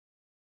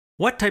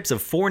What types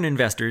of foreign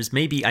investors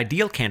may be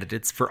ideal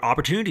candidates for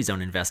Opportunity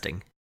Zone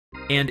investing?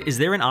 And is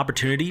there an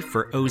opportunity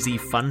for OZ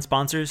fund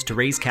sponsors to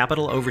raise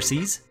capital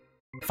overseas?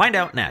 Find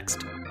out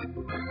next.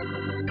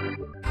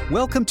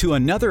 Welcome to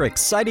another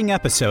exciting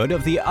episode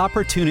of the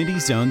Opportunity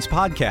Zones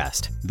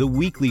podcast, the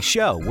weekly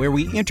show where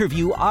we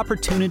interview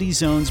Opportunity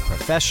Zones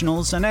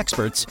professionals and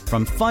experts,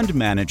 from fund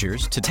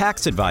managers to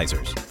tax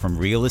advisors, from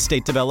real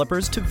estate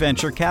developers to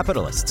venture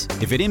capitalists.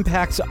 If it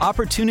impacts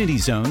Opportunity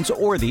Zones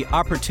or the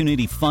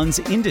opportunity funds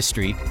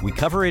industry, we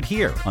cover it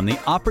here on the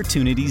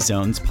Opportunity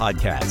Zones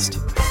podcast.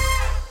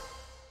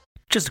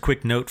 Just a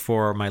quick note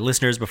for my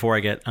listeners before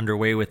I get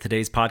underway with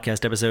today's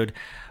podcast episode.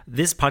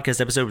 This podcast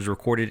episode was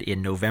recorded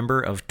in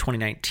November of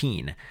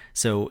 2019,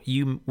 so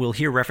you will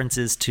hear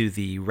references to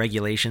the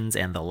regulations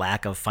and the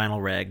lack of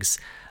final regs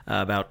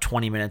about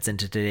 20 minutes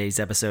into today's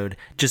episode.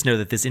 Just know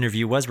that this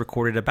interview was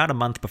recorded about a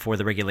month before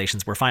the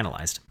regulations were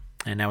finalized.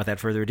 And now without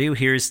further ado,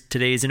 here's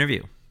today's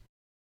interview.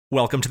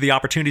 Welcome to the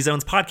Opportunity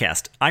Zones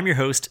podcast. I'm your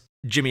host,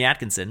 Jimmy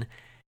Atkinson,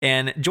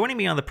 and joining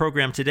me on the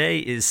program today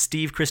is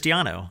Steve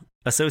Cristiano,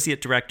 Associate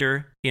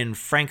Director in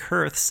Frank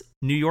Hirth's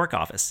New York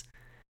office.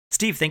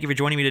 Steve, thank you for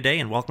joining me today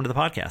and welcome to the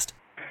podcast.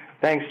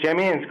 Thanks,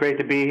 Jimmy. It's great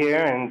to be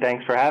here and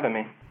thanks for having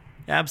me.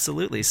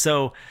 Absolutely.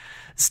 So,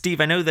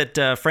 Steve, I know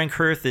that Frank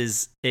Hirth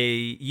is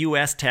a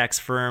U.S. tax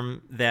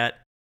firm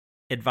that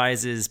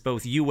advises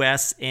both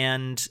U.S.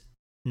 and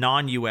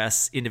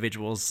non-U.S.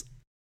 individuals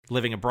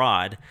living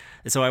abroad.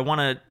 So I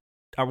want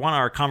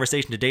our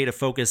conversation today to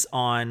focus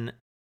on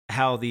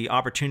how the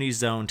Opportunity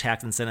Zone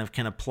tax incentive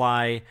can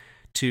apply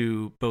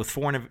to both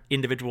foreign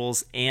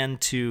individuals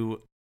and to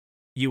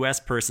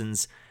U.S.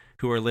 persons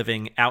who are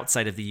living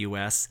outside of the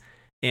U.S.,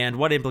 and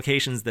what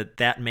implications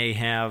that may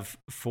have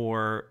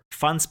for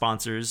fund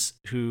sponsors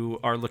who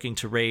are looking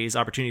to raise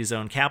Opportunity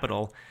Zone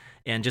capital,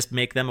 and just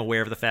make them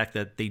aware of the fact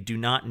that they do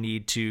not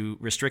need to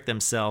restrict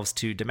themselves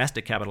to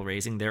domestic capital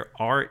raising. There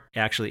are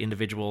actually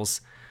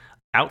individuals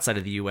outside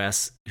of the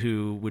U.S.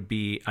 who would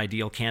be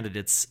ideal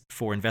candidates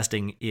for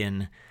investing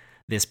in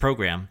this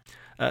program.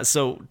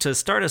 So to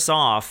start us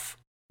off,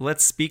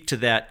 let's speak to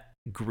that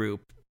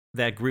group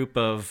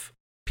of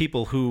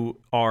people who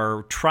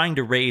are trying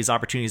to raise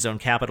Opportunity Zone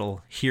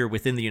capital here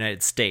within the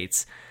United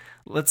States.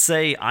 Let's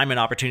say I'm an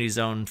Opportunity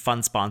Zone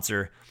fund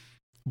sponsor.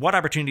 What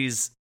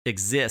opportunities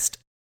exist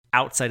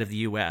outside of the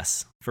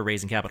U.S. for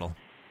raising capital?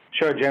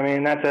 Sure, Jimmy,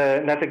 and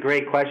that's a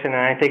great question, and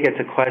I think it's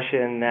a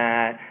question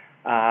that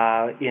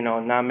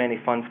not many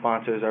fund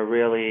sponsors are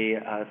really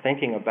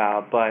thinking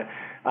about, but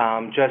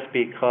just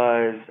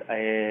because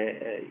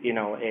a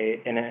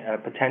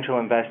potential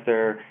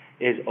investor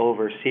is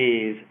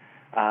overseas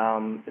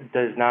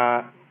does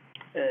not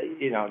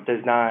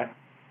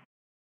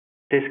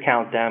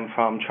discount them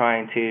from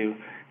trying to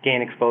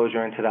gain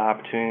exposure into the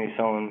Opportunity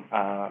Zone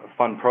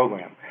fund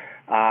program.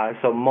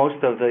 So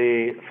most of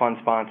the fund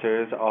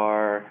sponsors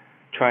are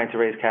trying to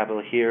raise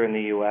capital here in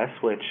the U.S.,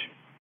 which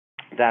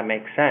that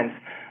makes sense.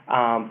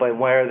 But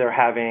where they're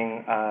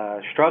having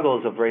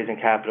struggles of raising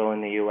capital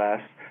in the U.S.,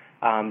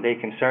 they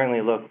can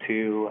certainly look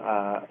to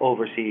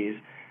overseas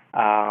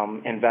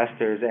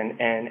investors.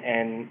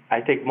 And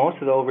I think most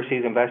of the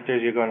overseas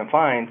investors you're going to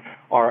find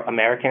are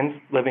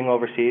Americans living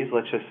overseas.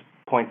 Let's just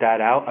point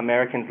that out.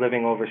 Americans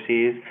living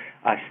overseas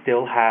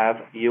still have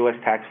U.S.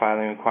 tax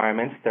filing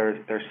requirements.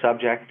 They're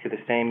subject to the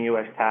same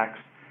U.S. tax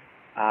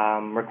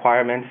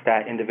requirements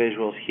that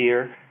individuals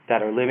here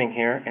that are living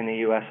here in the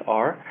U.S.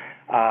 are.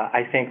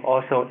 I think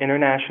also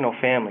international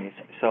families,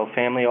 so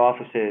family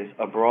offices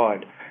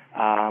abroad,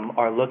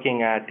 are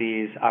looking at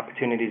these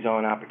Opportunity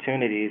Zone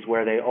opportunities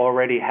where they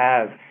already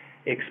have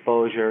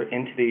exposure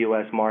into the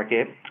U.S.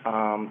 market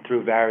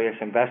through various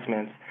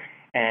investments.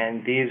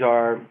 And these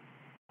are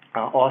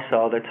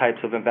also the types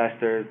of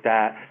investors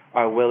that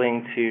are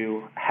willing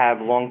to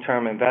have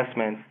long-term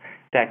investments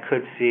that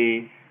could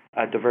see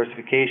a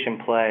diversification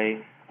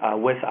play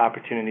with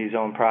Opportunity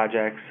Zone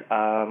projects,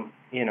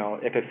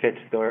 if it fits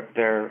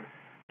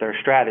their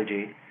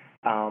strategy.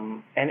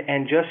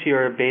 And just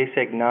your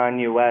basic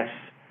non-U.S.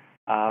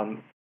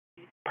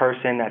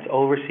 person that's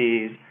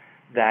overseas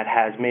that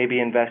has maybe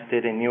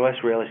invested in U.S.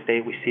 real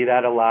estate. We see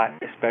that a lot,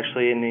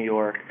 especially in New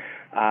York,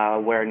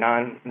 where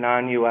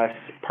non-U.S.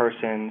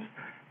 persons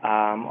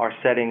are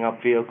setting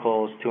up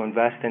vehicles to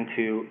invest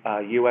into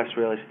U.S.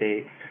 real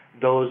estate.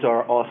 Those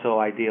are also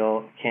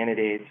ideal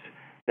candidates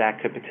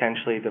that could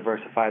potentially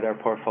diversify their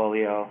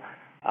portfolio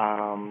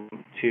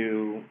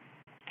to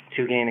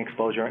gain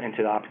exposure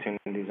into the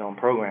Opportunity Zone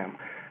program.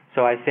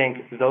 So I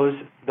think those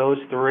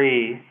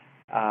three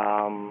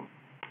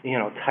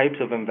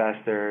types of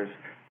investors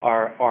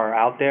are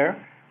out there.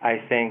 I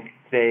think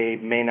they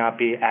may not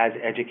be as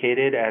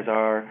educated as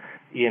our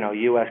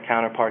U.S.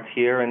 counterparts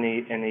here in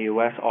the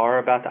U.S. are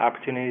about the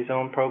Opportunity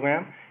Zone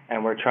program,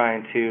 and we're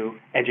trying to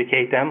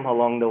educate them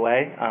along the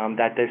way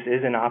that this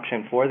is an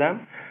option for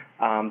them,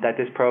 that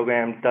this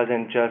program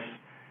doesn't just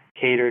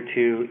cater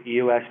to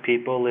U.S.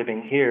 people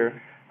living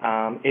here.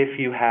 If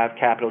you have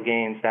capital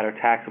gains that are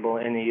taxable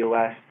in the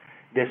U.S.,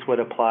 this would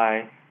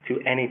apply to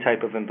any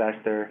type of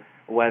investor,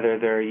 whether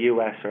they're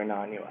U.S. or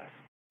non-U.S.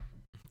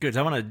 Good. So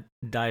I want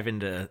to dive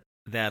into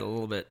that a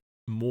little bit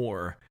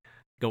more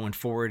going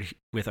forward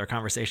with our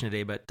conversation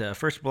today. But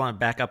first, we want to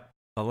back up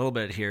a little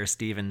bit here,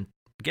 Steve, and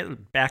get a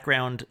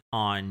background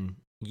on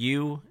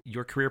you,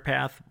 your career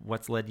path,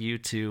 what's led you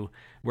to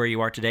where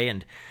you are today,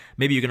 and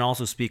maybe you can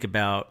also speak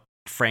about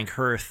Frank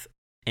Hirth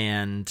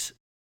and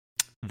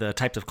the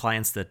types of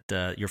clients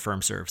that your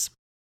firm serves.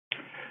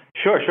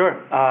 Sure.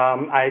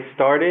 I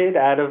started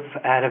out of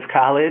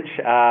college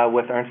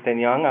with Ernst &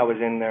 Young. I was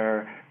in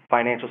their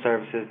financial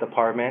services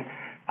department.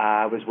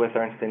 I was with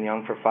Ernst &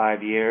 Young for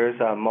 5 years.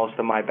 Most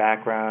of my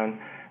background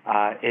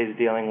is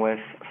dealing with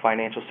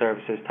financial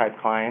services type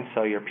clients,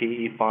 so your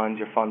PE funds,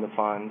 your fund of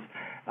funds,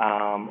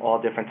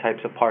 all different types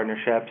of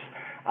partnerships.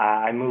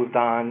 I moved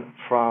on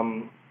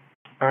from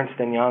Ernst &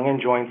 Young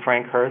and joined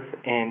Frank Hirth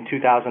in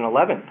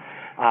 2011.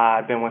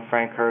 I've been with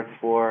Frank Hirth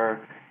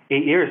for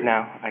 8 years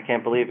now. I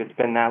can't believe it's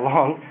been that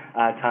long.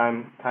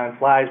 Time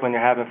flies when you're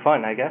having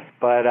fun, I guess.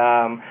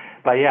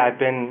 But yeah, I've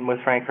been with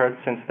Frank Hirth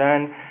since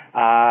then.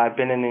 I've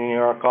been in the New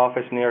York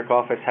office. New York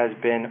office has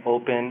been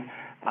open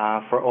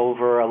for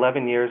over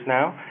 11 years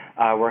now.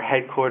 We're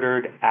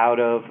headquartered out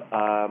of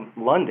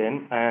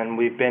London, and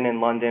we've been in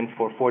London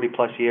for 40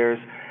 plus years.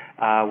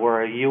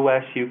 We're a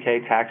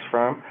U.S.-UK tax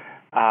firm.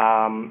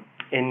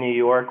 In New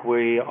York,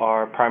 we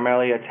are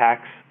primarily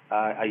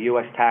a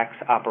U.S. tax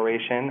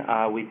operation.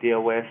 We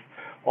deal with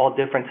all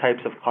different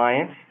types of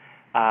clients.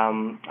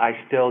 I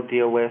still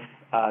deal with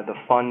the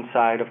fund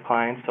side of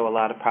clients, so a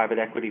lot of private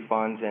equity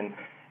funds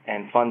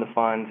and fund of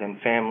funds and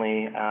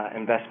family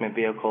investment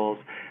vehicles,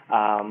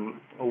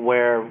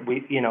 where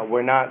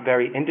we're not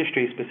very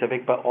industry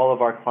specific, but all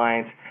of our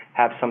clients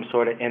have some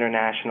sort of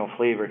international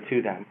flavor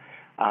to them.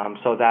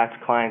 So that's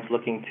clients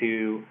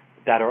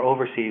that are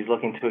overseas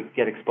looking to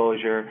get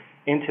exposure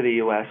into the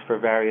U.S. for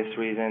various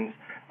reasons.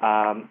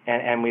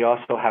 And we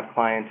also have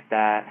clients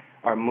that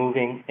are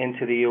moving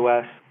into the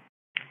U.S.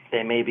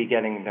 They may be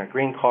getting their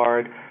green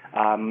card,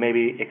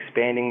 maybe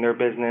expanding their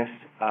business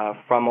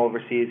from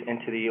overseas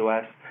into the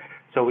U.S.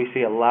 So we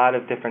see a lot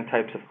of different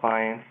types of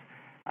clients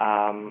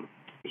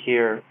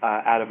here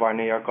out of our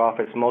New York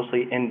office,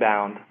 mostly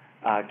inbound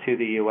to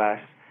the U.S.,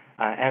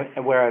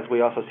 and whereas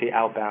we also see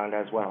outbound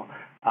as well,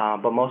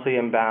 but mostly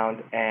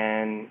inbound,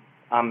 and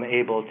I'm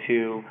able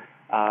to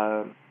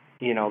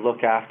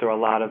look after a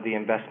lot of the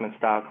investment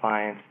style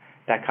clients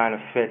that kind of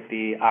fit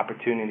the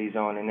Opportunity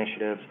Zone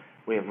initiatives.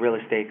 We have real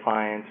estate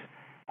clients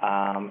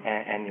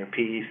and your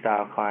PE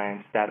style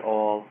clients that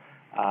all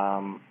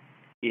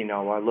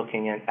are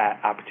looking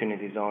at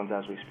Opportunity Zones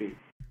as we speak.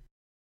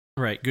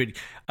 Right, good.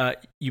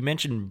 You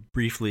mentioned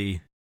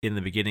briefly in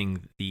the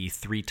beginning the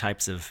 3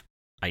 types of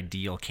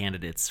ideal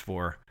candidates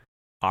for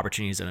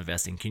Opportunity Zone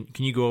investing.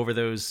 Can you go over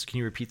those? Can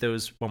you repeat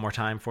those one more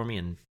time for me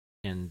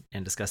and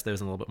discuss those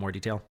in a little bit more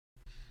detail?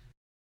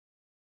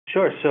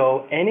 Sure.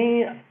 So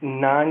any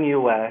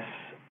non-U.S.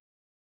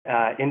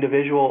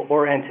 Individual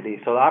or entity,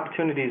 so the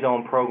Opportunity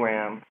Zone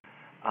program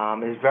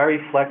is very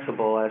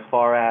flexible as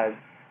far as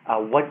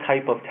what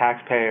type of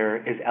taxpayer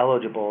is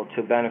eligible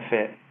to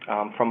benefit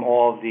from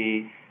all of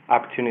the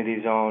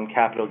Opportunity Zone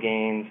capital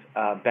gains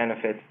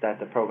benefits that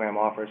the program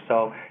offers.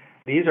 So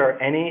these are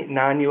any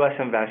non-U.S.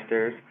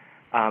 investors.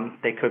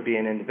 They could be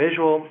an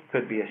individual,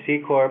 could be a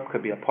C Corp,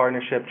 could be a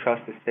partnership,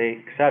 trust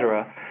estate,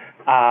 etc.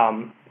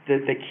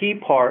 The key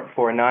part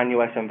for a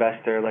non-U.S.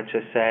 investor, let's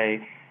just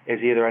say, is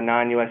either a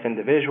non-U.S.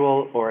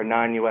 individual or a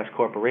non-U.S.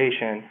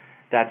 corporation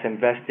that's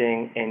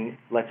investing in,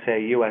 let's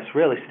say, U.S.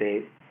 real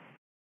estate.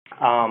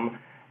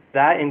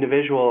 That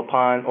individual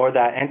or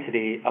that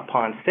entity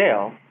upon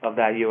sale of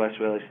that U.S.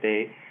 real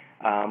estate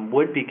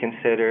would be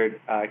considered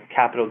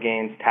capital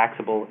gains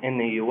taxable in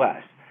the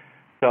U.S.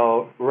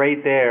 So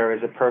right there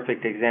is a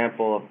perfect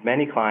example of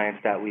many clients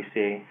that we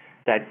see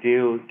that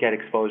do get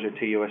exposure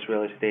to U.S.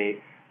 real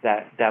estate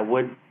that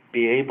would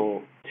be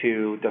able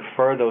to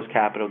defer those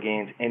capital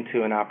gains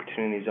into an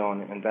Opportunity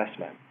Zone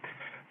investment.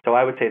 So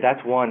I would say that's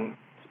one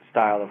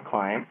style of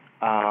client.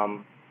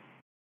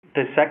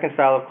 The second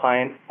style of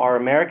client are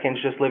Americans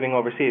just living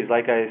overseas.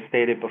 Like I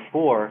stated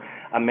before,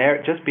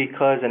 just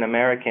because an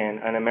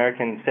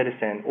American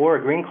citizen, or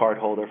a green card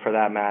holder for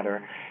that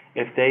matter,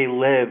 if they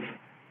live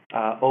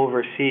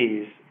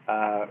overseas,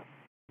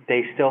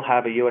 they still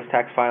have a U.S.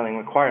 tax filing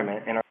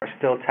requirement and are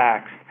still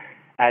taxed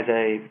as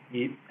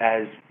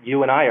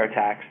you and I are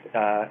taxed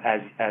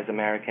as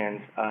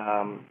Americans,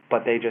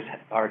 but they just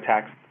are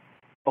taxed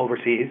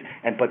overseas,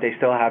 but they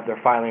still have their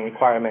filing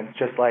requirements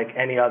just like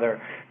any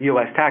other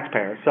U.S.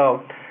 taxpayer.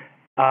 So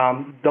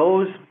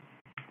those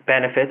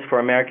benefits for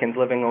Americans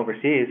living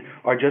overseas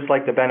are just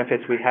like the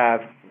benefits we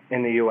have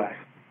in the U.S.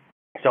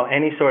 So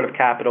any sort of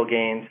capital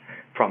gains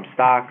from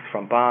stocks,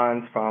 from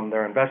bonds, from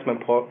their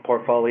investment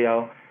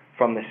portfolio,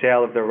 from the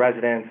sale of their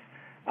residence,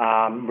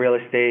 real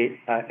estate,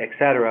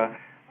 etc.,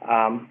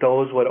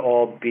 those would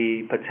all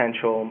be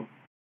potential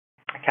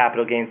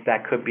capital gains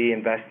that could be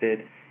invested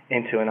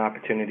into an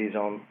Opportunity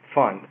Zone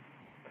fund.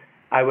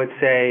 I would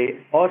say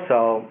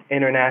also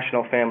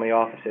international family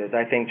offices.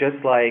 I think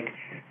just like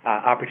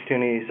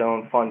Opportunity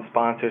Zone fund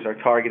sponsors are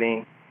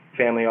targeting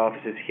family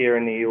offices here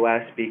in the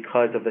U.S.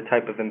 because of the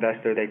type of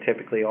investor they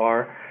typically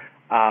are.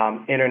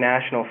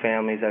 International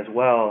families as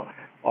well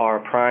are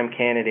a prime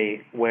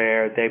candidate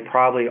where they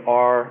probably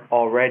are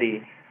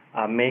already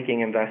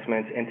making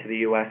investments into the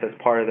U.S. as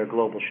part of their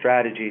global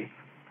strategy.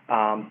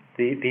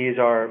 These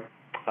are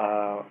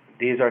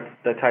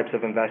the types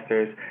of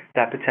investors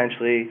that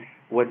potentially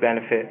would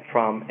benefit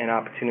from an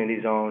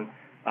Opportunity Zone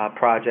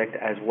project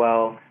as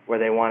well, where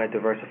they want to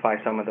diversify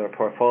some of their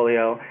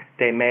portfolio.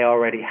 They may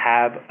already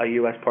have a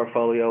U.S.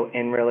 portfolio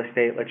in real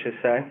estate, let's just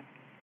say,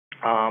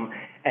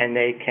 and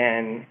they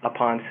can,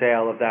 upon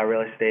sale of that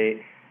real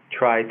estate,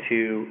 try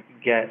to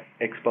get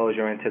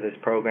exposure into this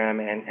program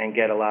and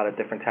get a lot of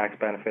different tax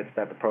benefits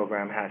that the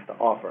program has to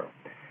offer.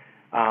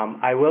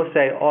 I will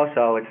say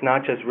also, it's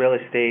not just real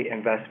estate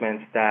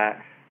investments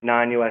that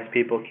non-U.S.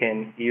 people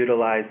can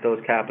utilize those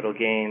capital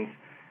gains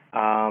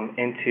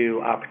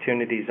into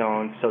Opportunity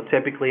Zones. So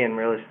typically in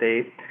real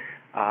estate,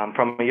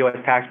 from a U.S.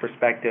 tax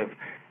perspective,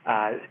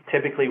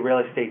 typically real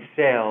estate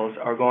sales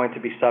are going to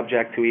be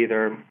subject to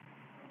either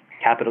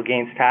capital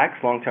gains tax,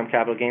 long-term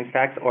capital gains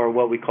tax, or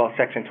what we call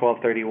Section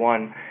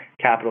 1231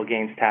 capital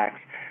gains tax,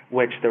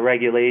 which the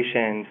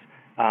regulations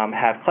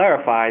have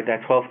clarified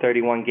that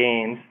 1231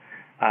 gains,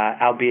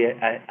 albeit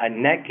a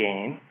net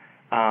gain,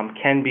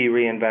 can be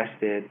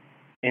reinvested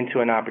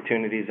into an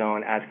Opportunity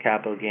Zone as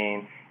capital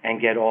gain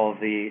and get all of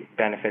the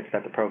benefits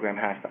that the program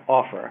has to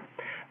offer.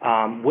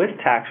 With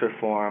tax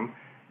reform,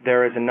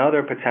 there is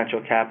another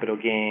potential capital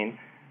gain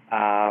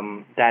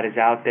that is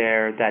out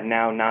there that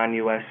now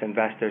non-U.S.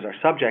 investors are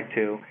subject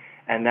to,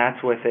 and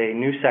that's with a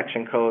new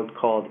section code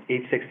called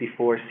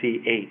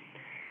 864C8.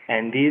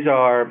 And these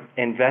are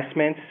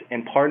investments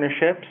in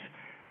partnerships,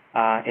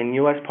 in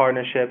U.S.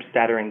 partnerships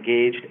that are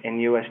engaged in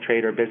U.S.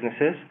 trade or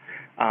businesses.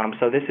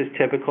 So this is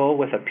typical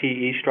with a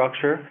PE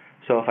structure.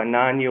 So if a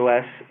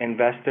non-U.S.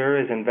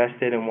 investor is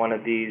invested in one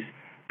of these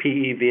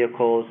PE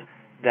vehicles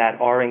that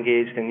are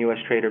engaged in U.S.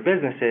 trade or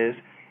businesses,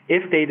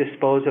 if they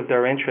dispose of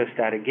their interest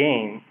at a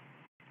gain,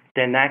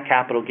 then that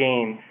capital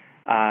gain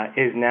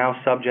is now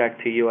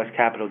subject to U.S.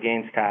 capital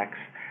gains tax,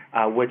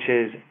 which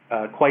is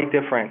quite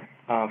different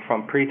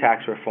from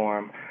pre-tax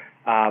reform,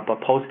 but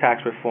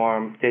post-tax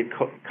reform did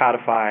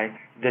codify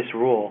this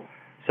rule.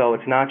 So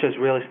it's not just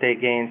real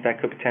estate gains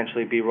that could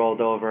potentially be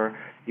rolled over.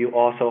 You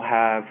also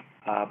have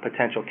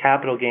potential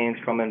capital gains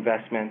from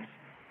investments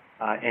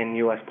in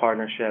U.S.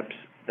 partnerships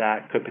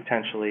that could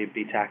potentially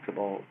be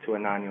taxable to a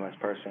non-U.S.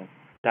 person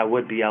that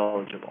would be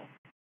eligible.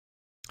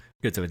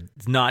 Good. So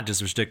it's not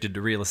just restricted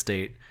to real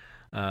estate.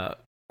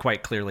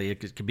 Quite clearly,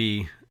 it could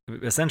be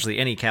essentially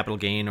any capital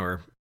gain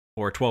or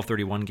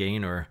 1231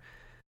 gain or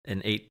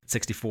an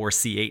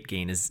 864C8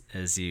 gain,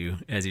 as you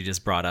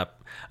just brought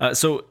up.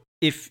 So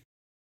if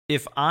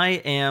I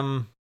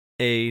am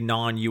a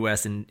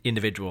non-U.S.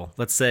 individual,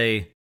 let's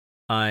say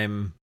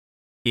I'm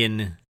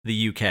in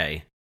the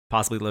UK,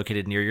 possibly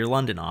located near your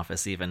London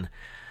office even,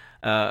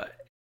 and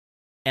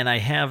I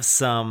have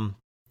some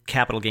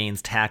capital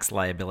gains tax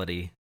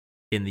liability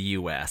in the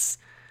U.S.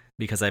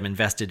 because I'm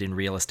invested in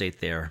real estate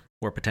there,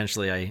 or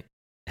potentially I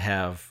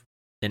have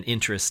an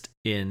interest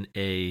in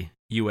a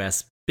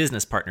U.S.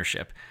 business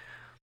partnership.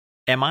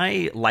 Am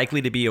I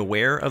likely to be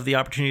aware of the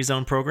Opportunity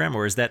Zone program,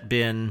 or has that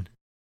been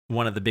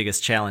one of the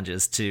biggest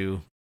challenges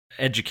to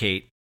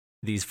educate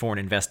these foreign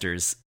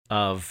investors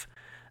of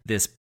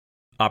this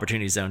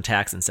Opportunity Zone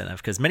tax incentive?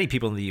 Because many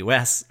people in the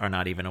U.S. are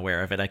not even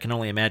aware of it. I can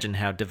only imagine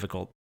how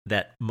difficult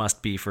that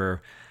must be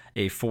for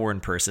a foreign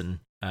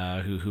person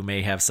who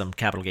may have some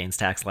capital gains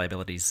tax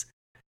liabilities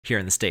here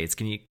in the States.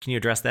 Can you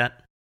address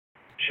that?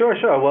 Sure.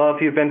 Well,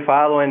 if you've been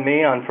following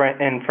me on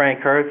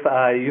Frank Kurth,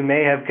 you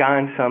may have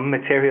gotten some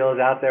materials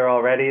out there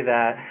already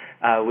that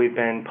we've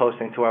been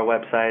posting to our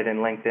website and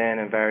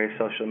LinkedIn and various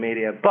social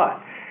media.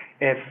 But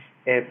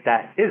if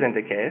that isn't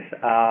the case,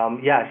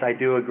 yes, I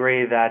do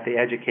agree that the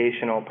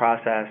educational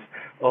process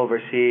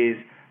overseas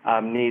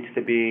needs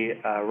to be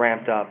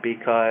ramped up,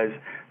 because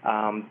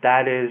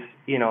that is,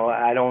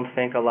 I don't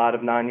think a lot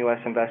of non-U.S.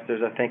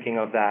 investors are thinking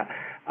of that.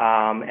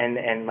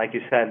 And like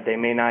you said, they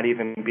may not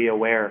even be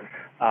aware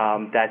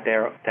that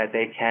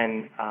they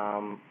can,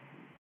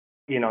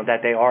 that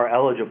they are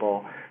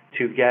eligible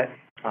to get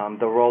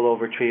the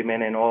rollover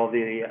treatment and all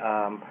the,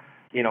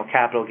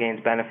 capital gains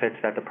benefits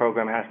that the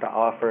program has to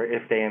offer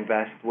if they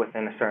invest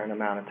within a certain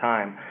amount of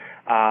time.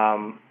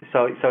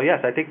 So yes,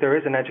 I think there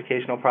is an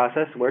educational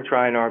process. We're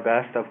trying our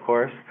best, of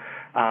course,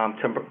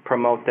 to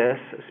promote this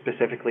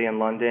specifically in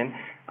London,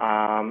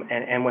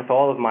 and with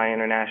all of my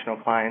international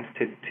clients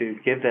to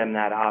give them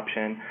that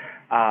option.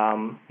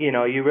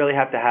 You really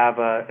have to have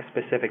a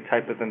specific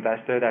type of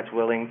investor that's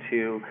willing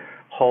to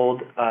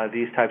hold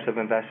these types of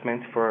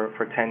investments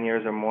for 10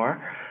 years or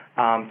more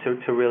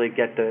to really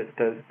get the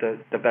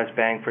best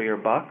bang for your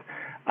buck.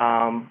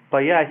 But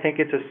yeah, I think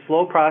it's a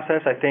slow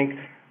process. I think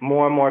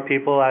more and more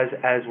people,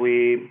 as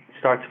we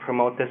start to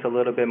promote this a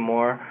little bit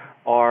more,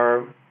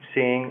 are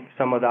seeing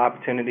some of the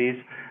opportunities.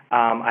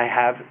 I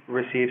have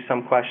received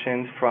some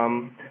questions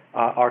from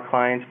our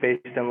clients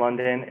based in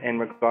London in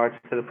regards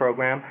to the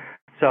program.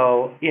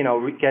 So,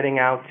 getting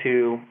out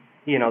to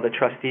the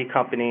trustee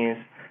companies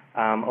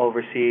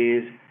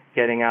overseas,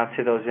 getting out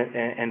to those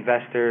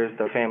investors,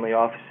 the family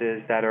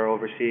offices that are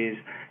overseas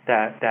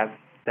that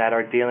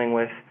are dealing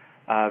with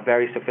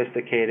very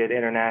sophisticated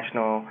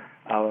international,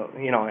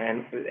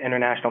 and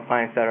international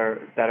clients that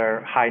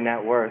are high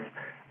net worth.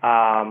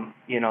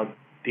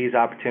 These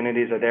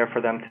opportunities are there for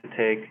them to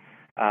take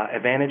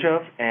advantage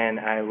of, and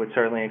I would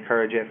certainly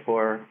encourage it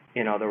for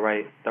the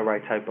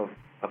right type of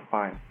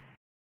client.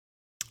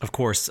 Of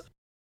course.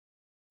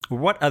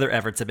 What other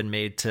efforts have been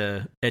made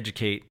to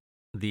educate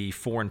the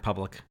foreign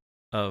public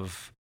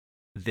of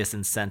this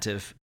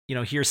incentive?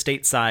 Here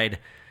stateside,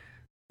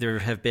 there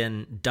have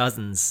been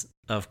dozens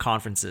of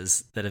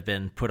conferences that have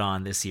been put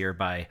on this year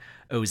by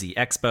OZ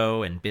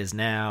Expo and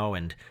BizNow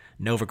and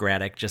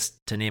Novogradac, just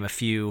to name a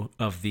few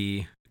of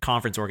the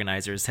conference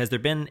organizers. Has there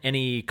been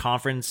any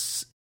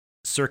conference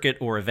circuit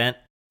or event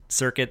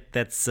circuit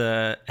that's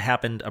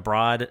happened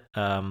abroad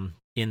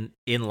in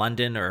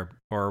London or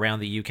around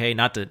the UK?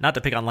 Not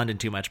to pick on London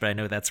too much, but I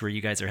know that's where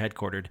you guys are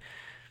headquartered.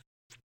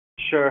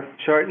 Sure.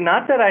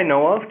 Not that I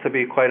know of, to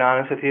be quite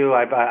honest with you.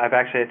 I've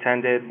actually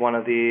attended one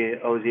of the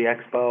OZ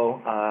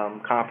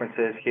Expo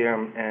conferences here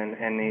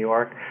in New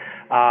York,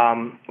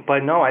 but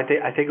no, I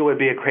think it would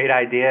be a great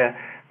idea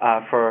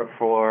for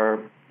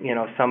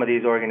some of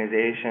these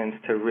organizations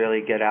to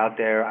really get out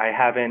there. I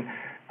haven't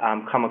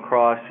come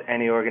across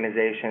any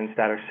organizations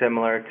that are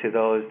similar to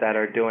those that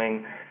are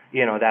doing,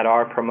 that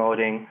are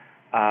promoting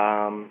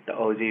the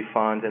OZ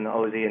Fund and the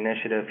OZ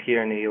Initiative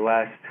here in the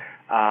U.S.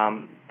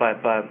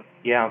 But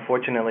yeah,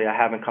 unfortunately, I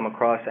haven't come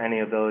across any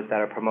of those that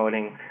are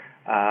promoting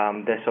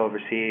this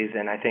overseas,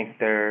 and I think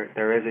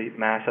there is a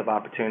massive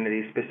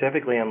opportunity,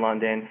 specifically in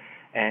London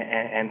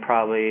and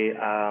probably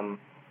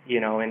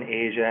in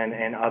Asia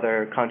and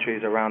other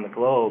countries around the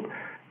globe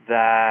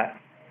that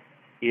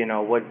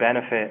would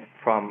benefit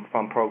from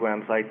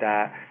programs like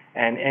that.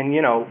 And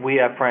we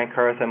at Frank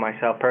Kurth and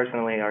myself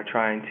personally are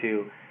trying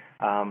to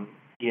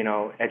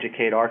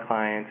educate our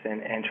clients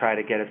and try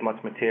to get as much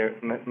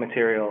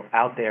material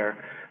out there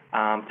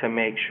to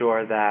make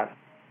sure that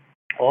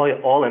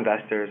all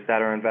investors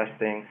that are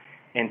investing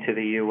into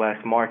the U.S.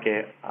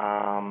 market,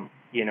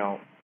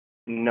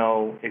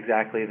 know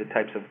exactly the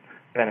types of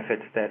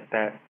benefits that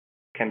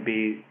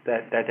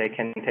they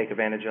can take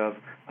advantage of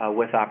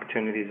with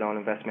opportunity zone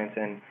investments,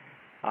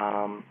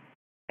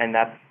 and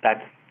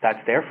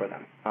that's there for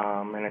them,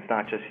 and it's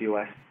not just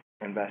U.S.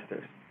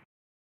 investors.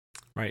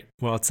 Right.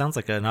 Well, it sounds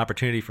like an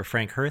opportunity for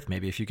Frank Kurth.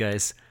 Maybe if you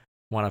guys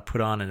want to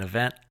put on an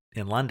event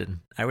in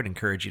London, I would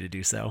encourage you to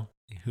do so.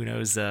 Who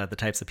knows the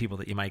types of people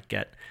that you might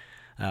get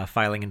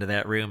filing into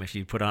that room if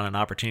you put on an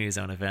Opportunity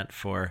Zone event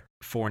for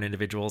foreign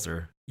individuals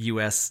or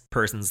U.S.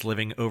 persons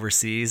living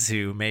overseas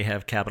who may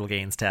have capital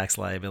gains tax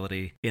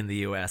liability in the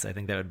U.S. I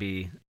think that'd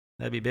be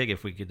big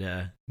if we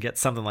could get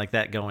something like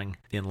that going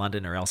in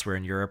London or elsewhere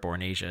in Europe or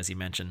in Asia, as you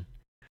mentioned.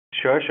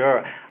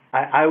 Sure.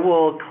 I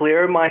will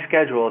clear my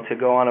schedule to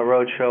go on a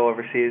road show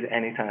overseas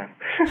anytime.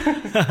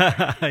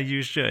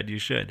 You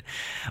should.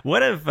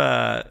 What have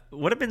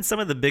been some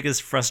of the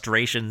biggest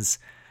frustrations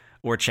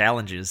or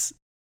challenges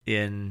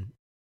in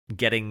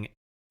getting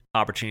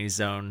Opportunity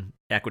Zone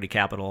equity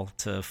capital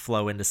to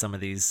flow into some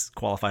of these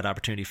qualified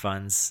opportunity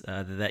funds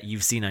that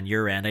you've seen on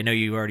your end? I know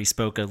you already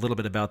spoke a little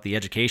bit about the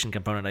education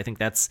component. I think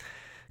that's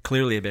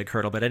clearly a big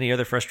hurdle, but any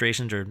other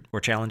frustrations or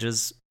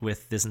challenges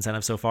with this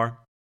incentive so far?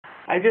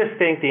 I just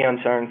think the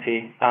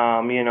uncertainty,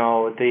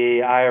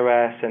 the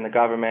IRS and the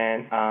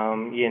government,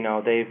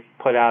 they've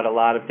put out a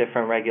lot of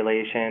different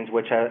regulations,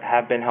 which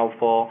have been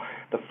helpful.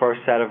 The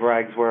first set of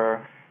regs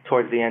were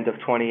towards the end of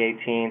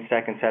 2018.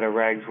 Second set of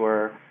regs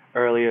were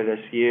earlier this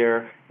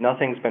year.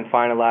 Nothing's been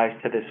finalized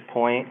to this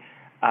point.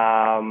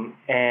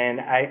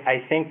 And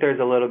I think there's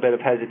a little bit of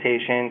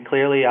hesitation.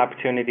 Clearly,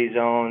 opportunity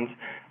zones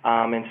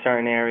in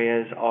certain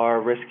areas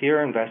are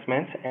riskier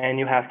investments, and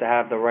you have to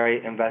have the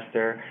right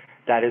investor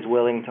that is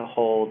willing to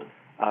hold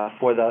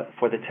for the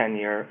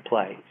 10-year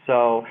play.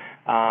 So,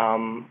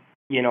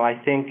 I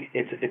think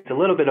it's a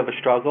little bit of a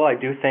struggle. I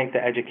do think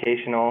I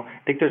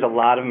think there's a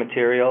lot of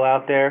material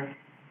out there,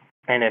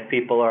 and if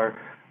people are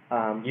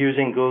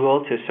using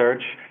Google to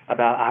search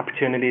about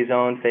opportunity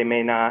zones, they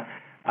may not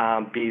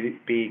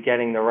be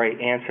getting the right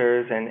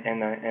answers,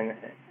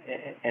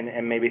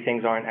 and maybe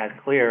things aren't as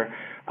clear.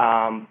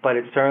 But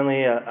it's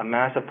certainly a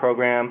massive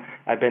program.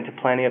 I've been to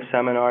plenty of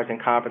seminars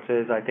and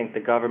conferences. I think the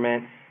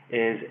government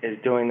is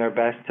doing their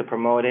best to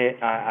promote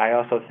it. I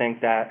also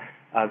think that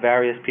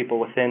various people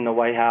within the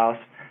White House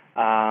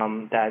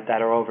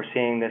that are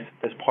overseeing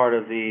this part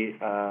of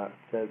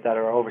that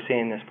are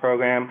overseeing this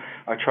program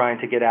are trying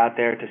to get out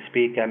there to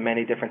speak at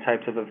many different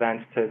types of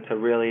events to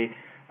really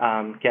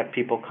get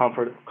people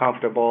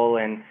comfortable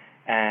and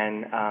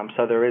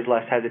so there is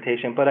less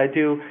hesitation. But I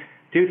do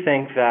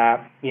think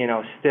that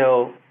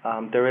still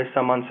there is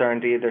some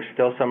uncertainty. There's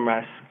still some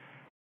risk.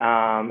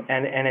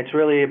 And it's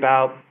really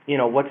about,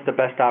 what's the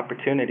best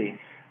opportunity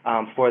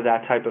for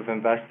that type of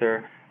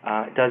investor?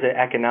 Does it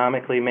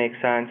economically make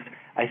sense?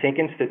 I think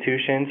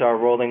institutions are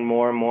rolling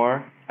more and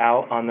more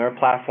out on their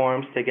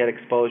platforms to get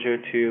exposure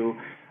to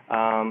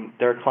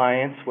their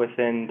clients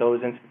within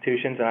those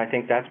institutions, and I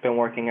think that's been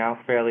working out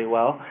fairly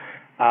well.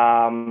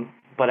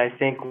 But I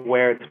think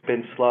where it's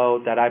been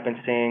slow that I've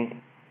been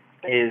seeing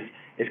is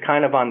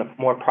kind of on the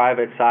more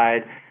private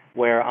side,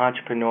 where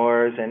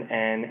entrepreneurs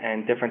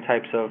and different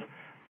types of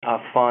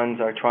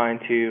funds are trying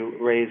to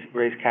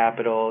raise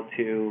capital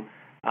to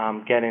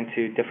get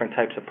into different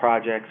types of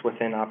projects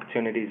within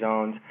opportunity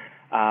zones,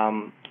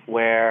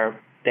 where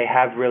they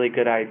have really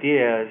good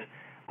ideas.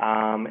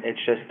 It's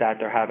just that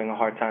they're having a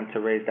hard time to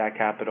raise that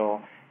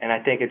capital, and I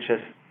think it's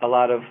just a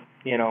lot of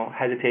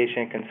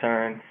hesitation,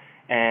 concern,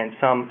 and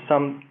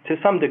to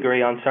some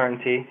degree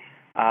uncertainty.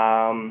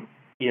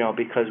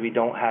 Because we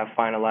don't have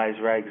finalized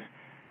regs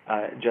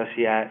just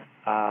yet.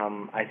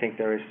 I think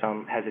there is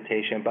some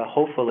hesitation, but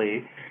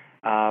hopefully,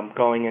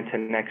 going into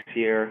next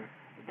year,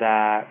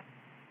 that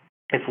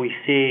if we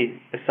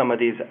see some of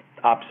these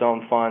op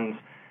zone funds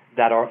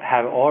that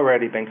have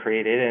already been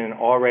created and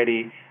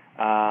already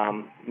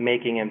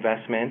making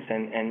investments,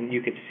 and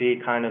you could see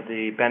kind of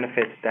the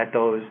benefits that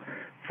those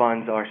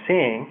funds are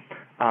seeing,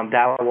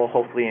 that will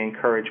hopefully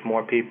encourage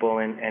more people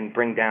and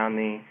bring down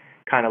the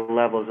kind of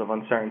levels of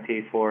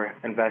uncertainty for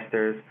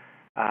investors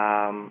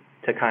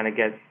to kind of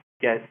get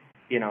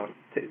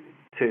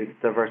to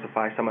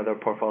diversify some of their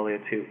portfolio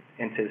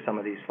into some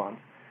of these funds.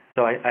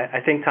 So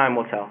I think time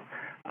will tell.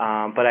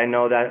 But I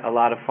know that a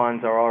lot of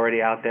funds are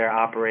already out there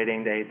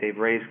operating. They've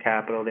raised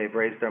capital. They've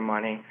raised their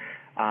money.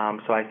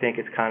 So I think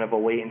it's kind of a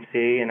wait and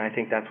see, and I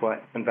think that's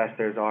what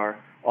investors are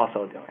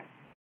also doing.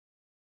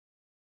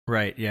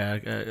 Right,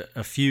 yeah.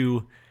 A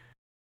few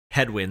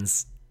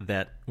headwinds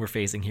that we're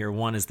facing here.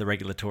 One is the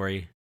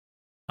regulatory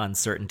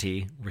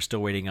uncertainty. We're still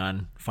waiting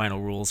on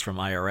final rules from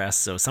IRS.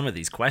 So some of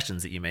these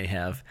questions that you may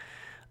have,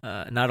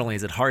 not only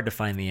is it hard to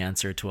find the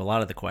answer to a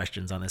lot of the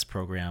questions on this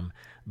program,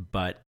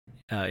 but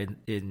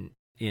in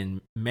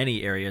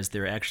many areas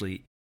there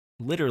actually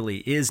literally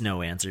is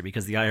no answer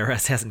because the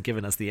IRS hasn't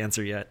given us the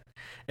answer yet.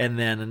 And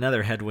then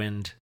another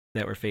headwind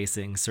that we're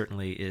facing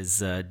certainly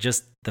is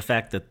just the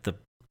fact that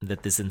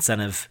that this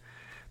incentive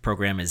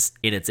program is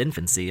in its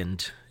infancy,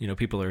 and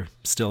people are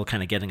still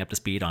kind of getting up to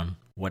speed on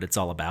what it's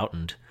all about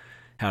and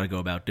how to go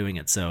about doing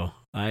it. So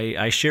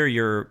I share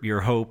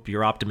your hope,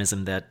 your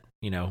optimism that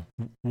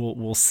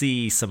we'll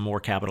see some more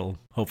capital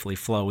hopefully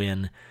flow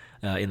in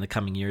the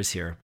coming years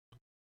here.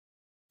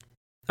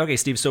 Okay,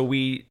 Steve. So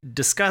we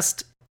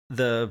discussed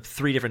the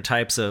three different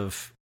types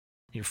of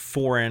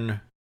foreign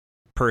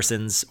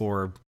persons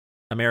or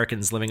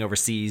Americans living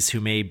overseas who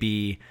may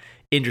be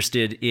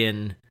interested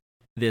in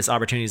this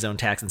Opportunity Zone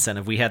tax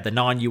incentive. We had the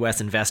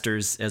non-U.S.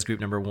 investors as group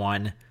number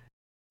one,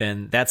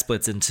 and that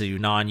splits into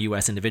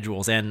non-U.S.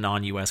 individuals and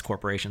non-U.S.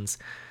 corporations.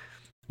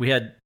 We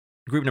had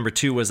group number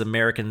two was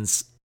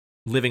Americans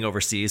living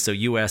overseas, so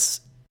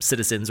U.S.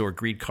 citizens or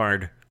green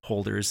card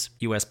holders,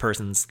 U.S.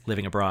 persons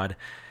living abroad.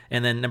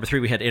 And then number three,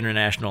 we had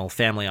international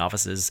family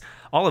offices.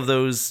 All of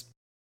those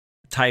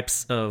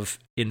types of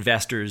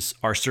investors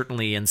are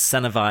certainly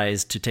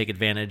incentivized to take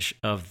advantage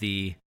of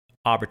the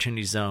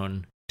Opportunity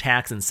Zone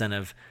tax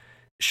incentive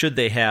should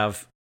they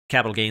have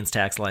capital gains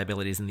tax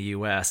liabilities in the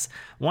U.S.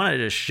 Wanted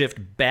to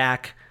shift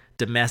back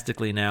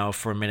domestically now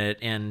for a minute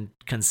and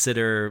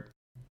consider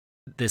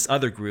this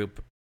other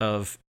group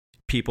of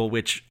people,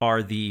 which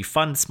are the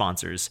fund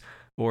sponsors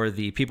or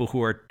the people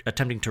who are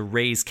attempting to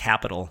raise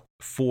capital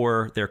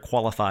for their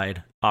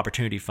qualified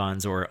opportunity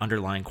funds or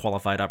underlying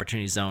qualified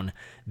Opportunity Zone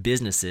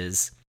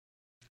businesses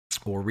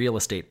or real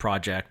estate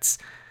projects.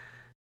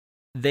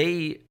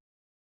 They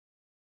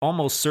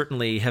almost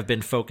certainly have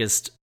been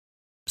focused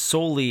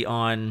solely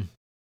on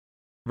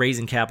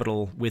raising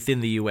capital within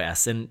the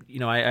U.S. And,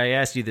 I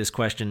asked you this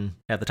question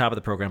at the top of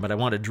the program, but I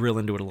want to drill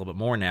into it a little bit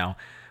more now.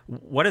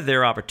 What are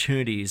their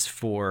opportunities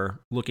for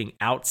looking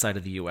outside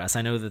of the U.S.?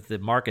 I know that the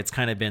market's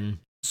kind of been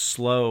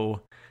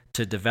slow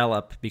to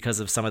develop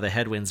because of some of the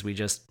headwinds we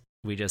just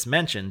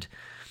mentioned.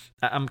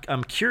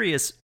 I'm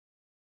curious,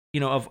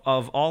 of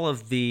all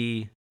of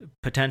the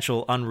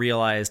potential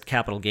unrealized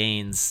capital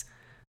gains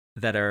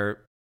that are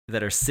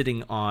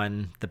sitting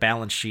on the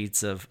balance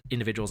sheets of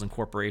individuals and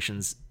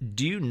corporations,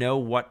 do you know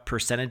what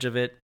percentage of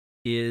it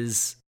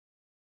is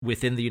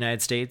within the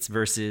United States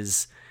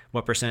versus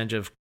what percentage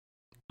of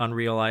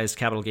unrealized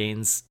capital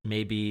gains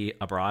may be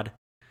abroad?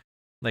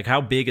 Like how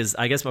big is,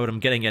 I guess what I'm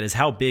getting at is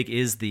how big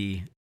is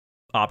the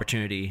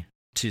opportunity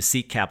to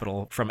seek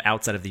capital from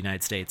outside of the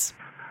United States?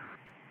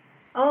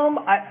 I'm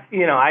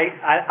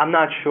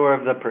not sure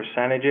of the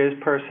percentages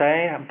per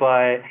se,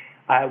 but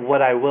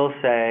what I will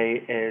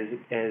say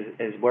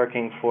is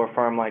working for a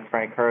firm like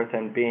Frank Hirth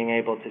and being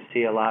able to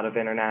see a lot of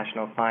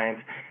international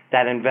clients,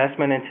 that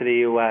investment into the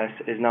U.S.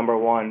 is number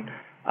one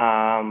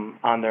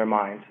on their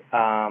minds.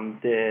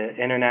 The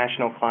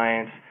international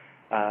clients,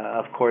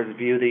 of course,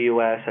 view the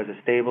U.S. as a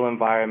stable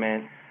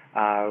environment.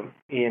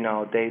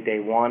 They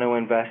want to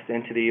invest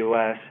into the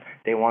U.S.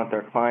 They want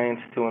their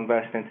clients to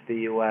invest into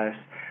the U.S.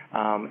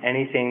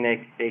 Anything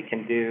they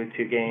can do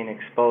to gain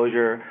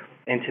exposure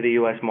into the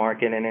U.S.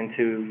 market and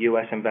into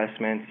U.S.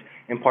 investments,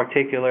 in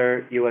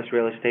particular U.S.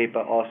 real estate,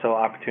 but also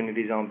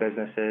Opportunity Zone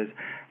businesses,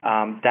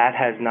 That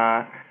has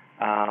not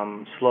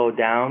slowed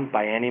down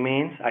by any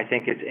means. I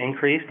think it's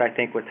increased. I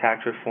think with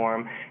tax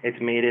reform, it's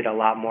made it a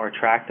lot more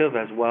attractive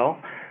as well.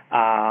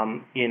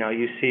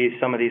 You see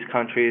some of these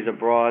countries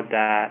abroad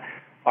that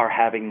are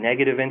having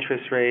negative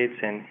interest rates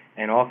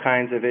and all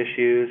kinds of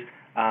issues,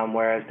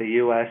 whereas the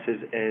U.S.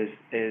 is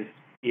a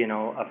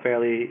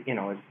fairly,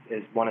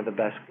 is one of the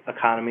best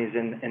economies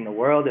in the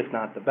world, if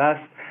not the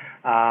best.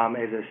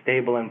 Is a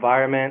stable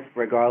environment,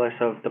 regardless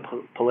of the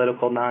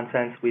political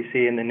nonsense we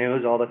see in the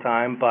news all the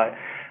time. But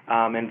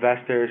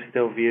investors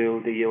still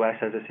view the U.S.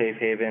 as a safe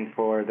haven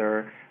for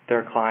their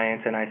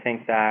clients, and I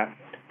think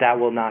that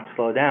will not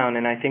slow down.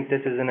 And I think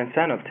this is an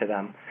incentive to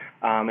them.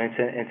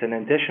 It's an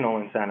additional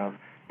incentive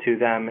to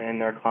them and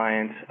their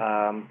clients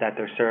that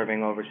they're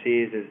serving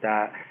overseas. Is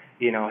that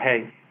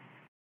hey,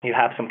 you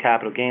have some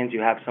capital gains, you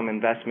have some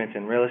investments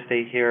in real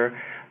estate here.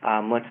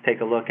 Let's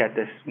take a look at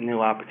this new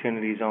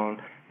Opportunity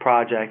Zone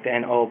project.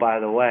 And oh, by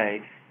the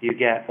way, you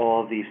get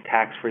all of these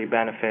tax-free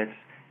benefits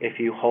if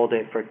you hold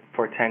it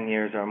for 10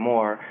 years or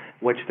more,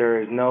 which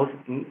there is no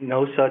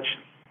such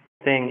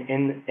thing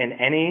in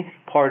any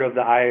part of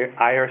the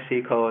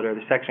IRC code or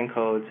the section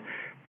codes.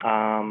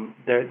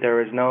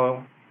 There is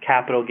no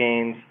capital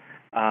gains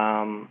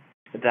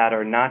that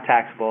are not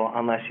taxable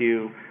unless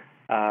you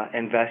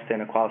invest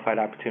in a qualified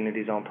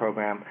opportunity zone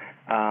program.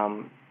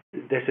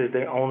 This is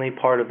the only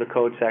part of the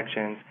code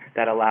sections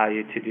that allow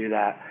you to do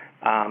that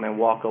and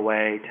walk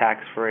away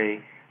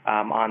tax-free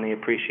on the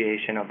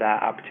appreciation of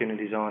that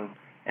opportunity zone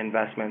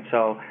investment.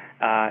 So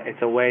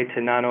it's a way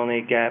to not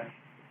only get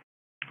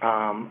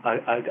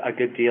a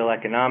good deal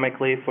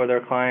economically for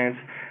their clients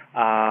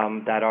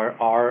that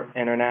are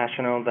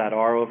international, that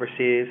are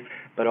overseas,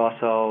 but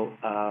also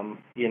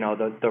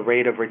the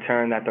rate of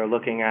return that they're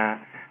looking at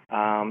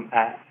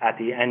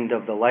the end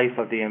of the life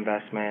of the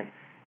investment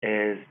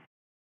is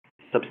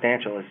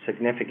substantial, is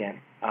significant,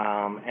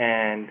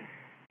 and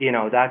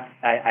that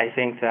I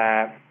think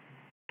that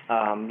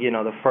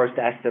the first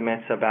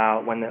estimates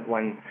about when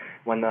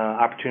the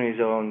Opportunity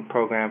Zone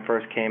program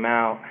first came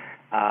out,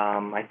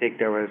 I think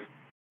there was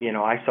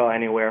I saw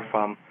anywhere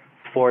from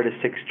 4 to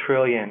 6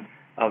 trillion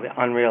of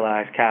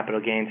unrealized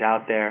capital gains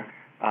out there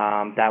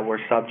that were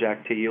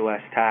subject to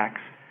U.S. tax.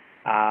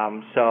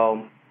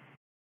 So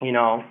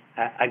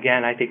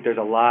again, I think there's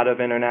a lot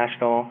of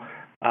international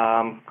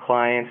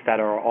clients that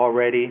are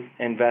already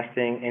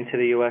investing into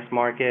the U.S.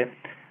 market,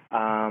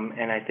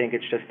 and I think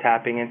it's just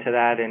tapping into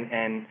that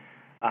and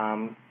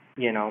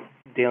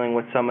dealing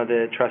with some of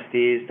the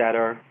trustees that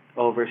are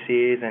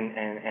overseas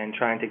and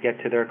trying to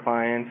get to their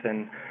clients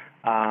and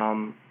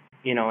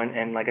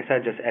like I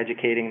said, just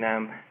educating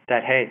them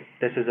that, hey,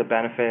 this is a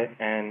benefit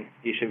and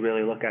you should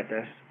really look at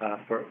this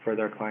for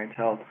their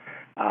clientele.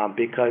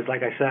 Because,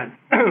 like I said,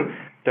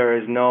 there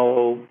is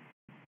no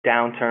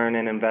downturn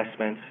in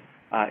investments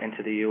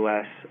into the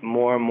U.S.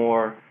 More and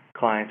more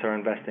clients are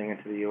investing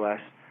into the U.S.,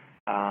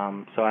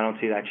 so I don't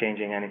see that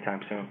changing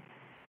anytime soon.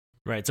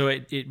 Right. So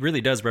it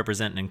really does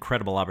represent an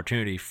incredible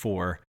opportunity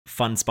for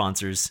fund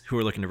sponsors who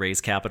are looking to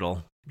raise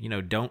capital.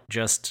 Don't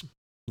just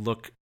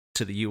look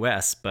to the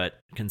U.S., but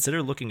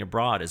consider looking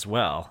abroad as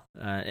well.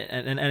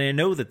 And I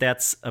know that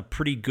that's a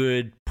pretty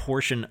good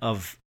portion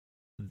of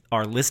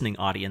our listening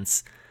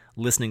audience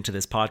listening to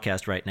this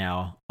podcast right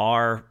now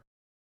are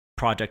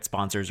project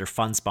sponsors or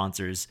fund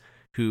sponsors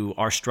who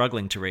are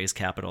struggling to raise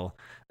capital.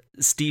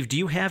 Steve, do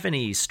you have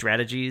any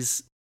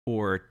strategies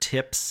or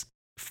tips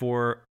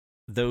for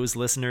those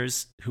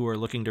listeners who are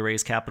looking to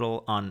raise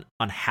capital on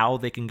how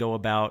they can go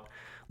about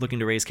looking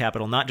to raise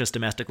capital, not just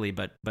domestically,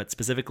 but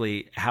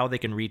specifically how they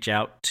can reach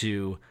out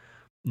to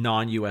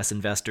non-U.S.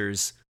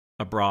 investors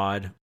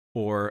abroad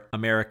or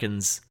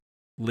Americans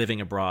living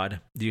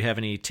abroad? Do you have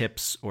any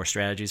tips or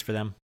strategies for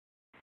them?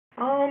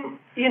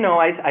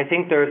 I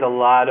think there's a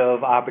lot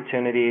of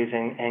opportunities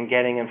in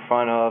getting in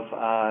front of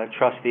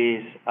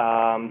trustees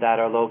that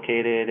are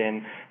located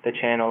in the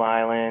Channel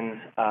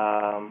Islands,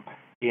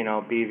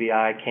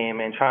 BVI,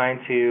 Cayman, trying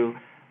to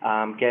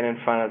get in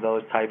front of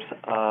those types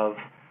of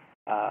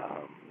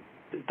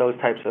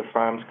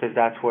firms, because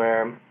that's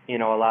where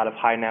a lot of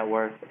high net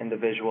worth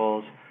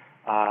individuals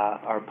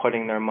are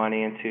putting their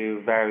money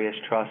into various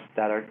trusts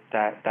that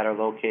are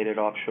located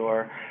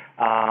offshore.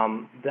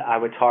 I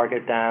would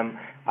target them.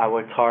 I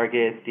would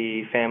target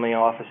the family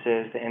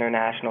offices, the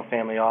international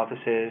family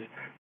offices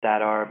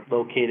that are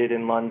located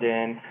in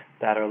London,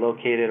 that are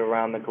located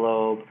around the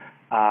globe,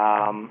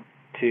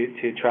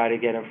 to try to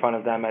get in front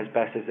of them as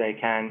best as they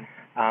can,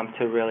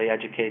 to really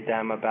educate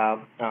them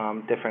about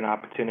different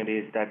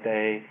opportunities that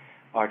they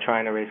are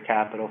trying to raise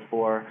capital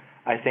for.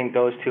 I think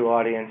those two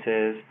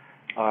audiences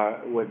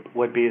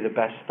would be the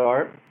best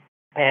start.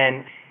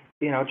 And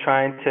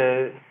trying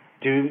to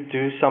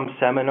do some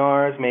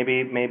seminars,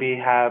 maybe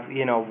have,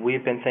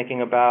 we've been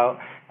thinking about,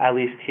 at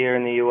least here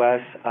in the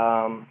U.S.,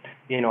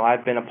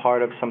 I've been a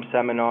part of some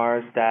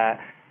seminars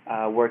that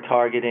we're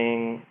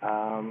targeting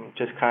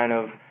just kind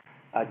of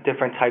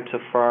different types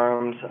of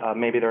firms,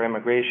 maybe they're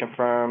immigration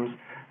firms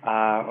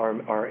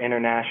or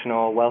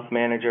international wealth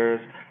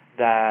managers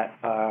that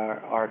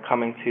are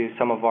coming to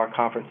some of our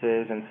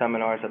conferences and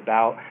seminars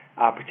about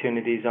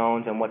opportunity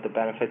zones and what the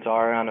benefits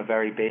are on a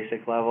very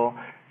basic level.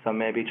 So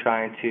maybe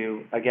trying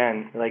to,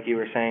 again, like you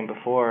were saying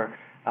before,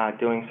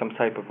 doing some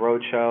type of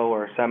roadshow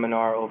or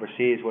seminar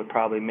overseas would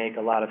probably make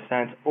a lot of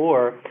sense.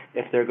 Or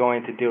if they're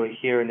going to do it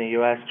here in the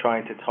U.S.,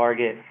 trying to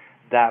target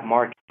that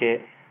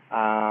market,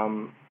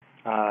 and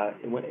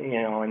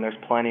there's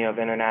plenty of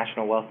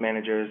international wealth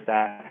managers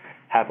that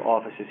have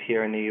offices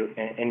here in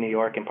New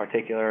York in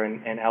particular,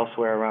 and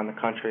elsewhere around the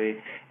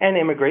country, and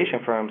immigration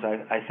firms,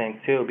 I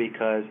think, too,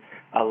 because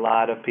a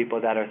lot of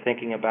people that are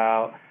thinking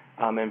about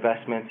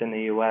investments in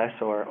the U.S.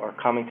 or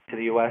coming to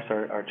the U.S.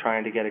 are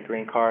trying to get a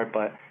green card,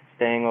 but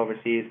staying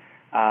overseas,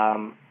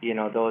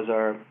 those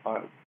are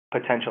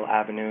potential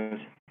avenues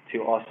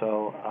to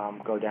also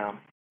go down.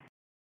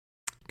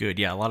 Good,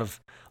 yeah, a lot of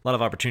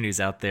opportunities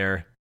out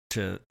there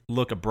to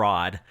look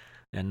abroad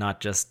and not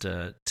just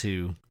to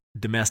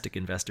domestic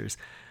investors.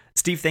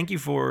 Steve, thank you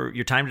for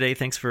your time today.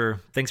 Thanks for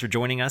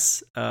joining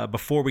us.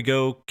 Before we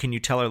go, can you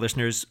tell our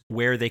listeners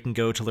where they can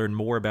go to learn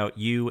more about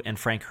you and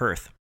Frank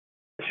Hirth?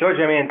 Sure,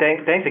 Jimmy, and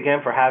thanks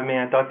again for having me.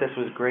 I thought this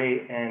was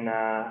great, and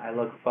I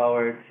look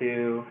forward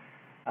to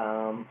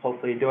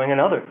hopefully doing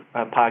another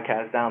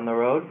podcast down the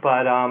road.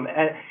 But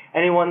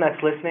anyone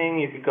that's listening,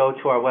 you could go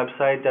to our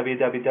website,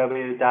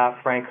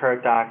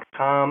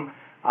 www.frankhirth.com.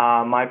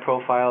 My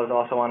profile is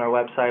also on our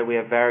website. We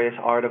have various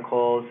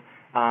articles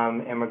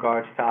in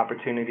regards to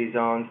opportunity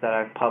zones that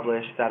I've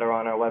published that are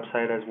on our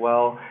website as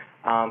well.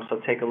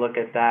 So take a look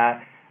at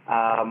that.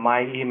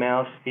 My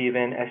email,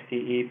 Stephen,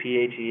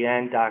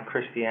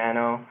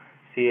 STEPHEN.Cristiano,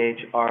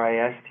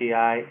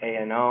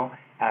 CHRISTIANO,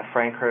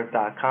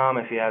 @frankhirth.com.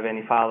 If you have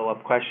any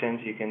follow-up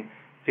questions, you can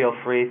feel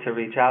free to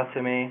reach out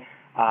to me.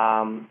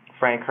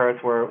 Frank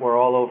Hirth, we're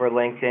all over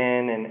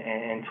LinkedIn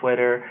and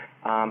Twitter,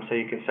 so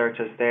you can search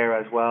us there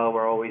as well.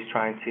 We're always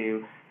trying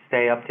to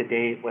stay up to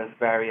date with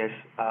various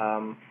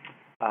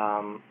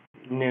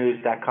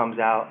news that comes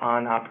out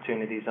on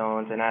opportunity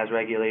zones, and as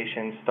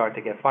regulations start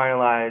to get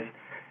finalized,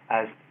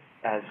 as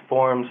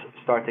forms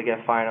start to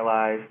get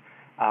finalized,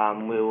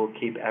 we will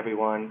keep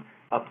everyone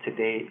up to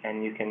date,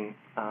 and you can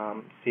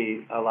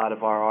see a lot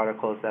of our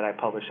articles that I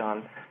publish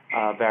on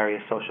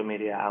various social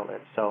media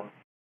outlets. So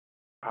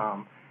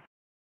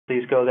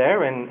please go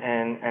there,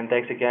 and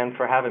thanks again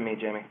for having me,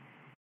 Jimmy.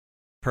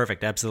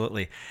 Perfect,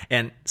 absolutely.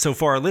 And so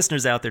for our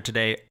listeners out there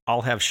today,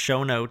 I'll have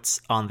show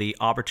notes on the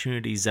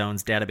Opportunity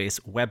Zones database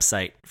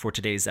website for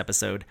today's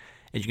episode.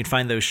 And you can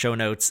find those show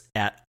notes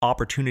at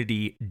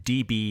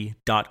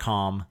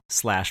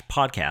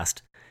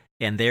opportunitydb.com/podcast.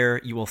 And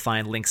there you will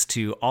find links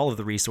to all of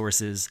the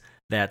resources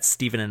that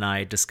Stephen and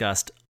I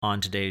discussed on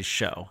today's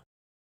show.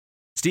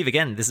 Steve,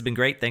 again, this has been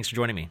great. Thanks for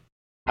joining me.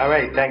 All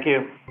right, thank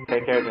you.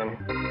 Take care, Jimmy.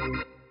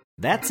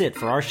 That's it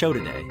for our show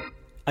today.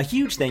 A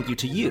huge thank you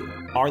to you,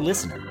 our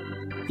listener.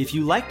 If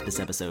you liked this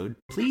episode,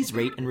 please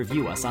rate and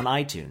review us on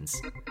iTunes.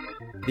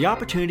 The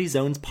Opportunity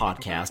Zones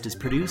podcast is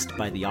produced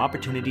by the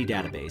Opportunity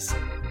Database.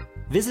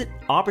 Visit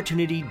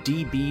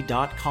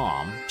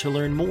OpportunityDB.com to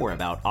learn more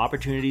about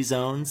Opportunity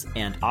Zones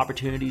and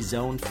Opportunity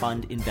Zone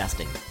Fund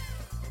investing.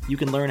 You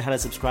can learn how to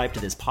subscribe to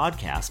this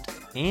podcast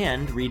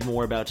and read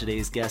more about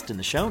today's guest in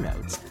the show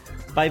notes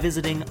by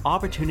visiting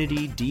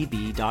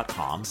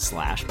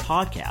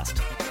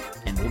OpportunityDB.com/podcast.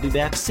 And we'll be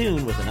back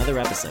soon with another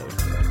episode.